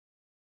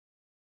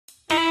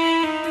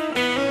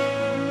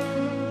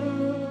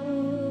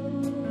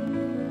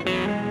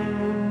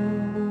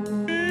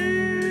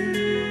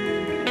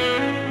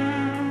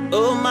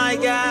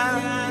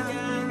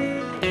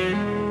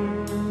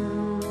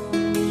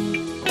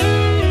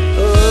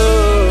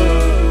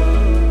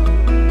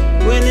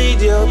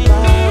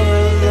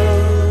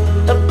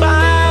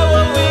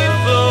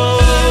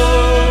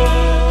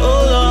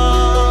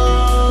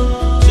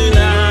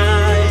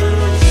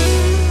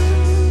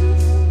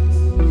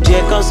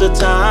comes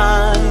a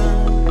time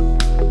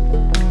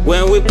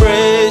when we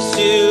praise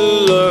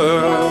you,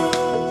 Lord.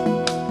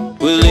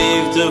 We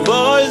lift the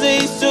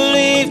voices to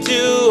lift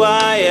you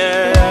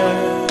higher.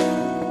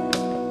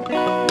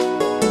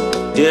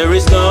 There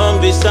is none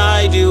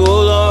beside you,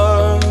 O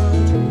Lord,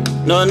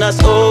 none as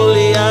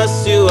holy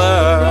as you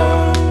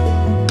are.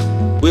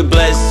 We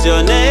bless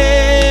your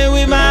name,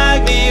 we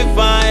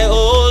magnify,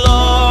 O Lord.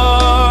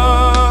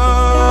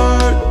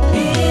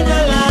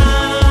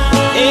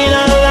 In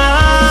our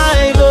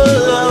life, O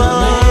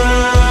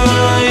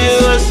Lord, you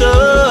are so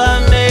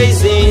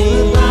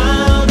amazing.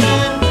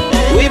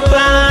 We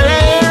bow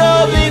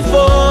low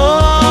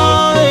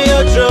before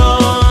your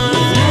throne.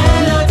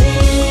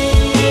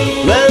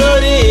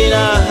 Melody in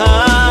our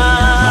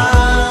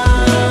heart.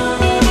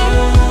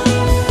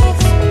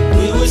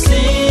 We will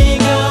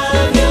sing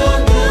of your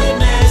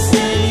goodness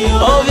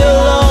and of your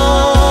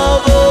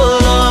love, oh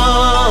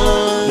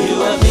Lord. You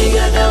are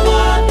bigger than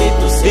what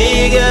people say.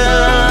 Bigger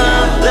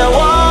than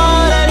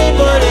what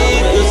anybody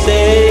could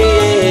say.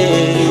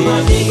 You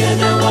are bigger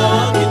than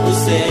what people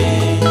say.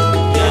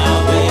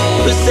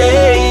 Yahweh. We say,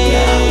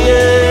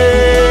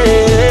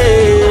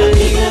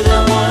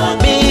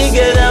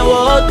 bigger than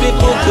what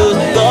people could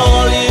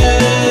call you.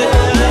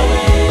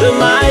 The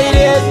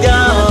mightiest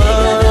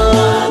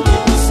God,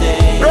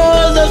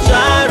 Rose of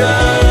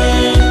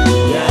Sharon.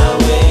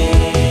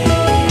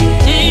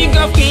 King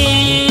of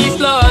kings,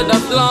 Lord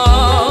of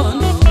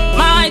lords,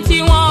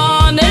 mighty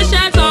one,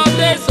 ancient of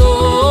days,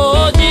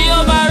 oh,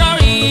 Jehovah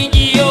Rohi,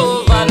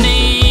 Jehovah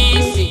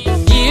Nissi,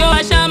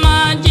 Jehovah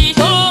Shammah,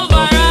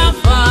 Jehovah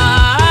Rapha.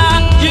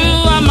 You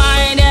are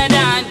mightier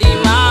than the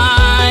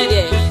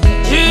mighty,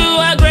 you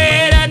are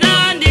greater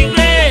than the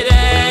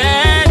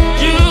greatest,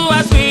 you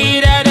are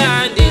sweeter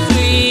than the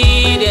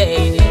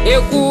sweetest.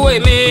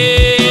 Ekueme.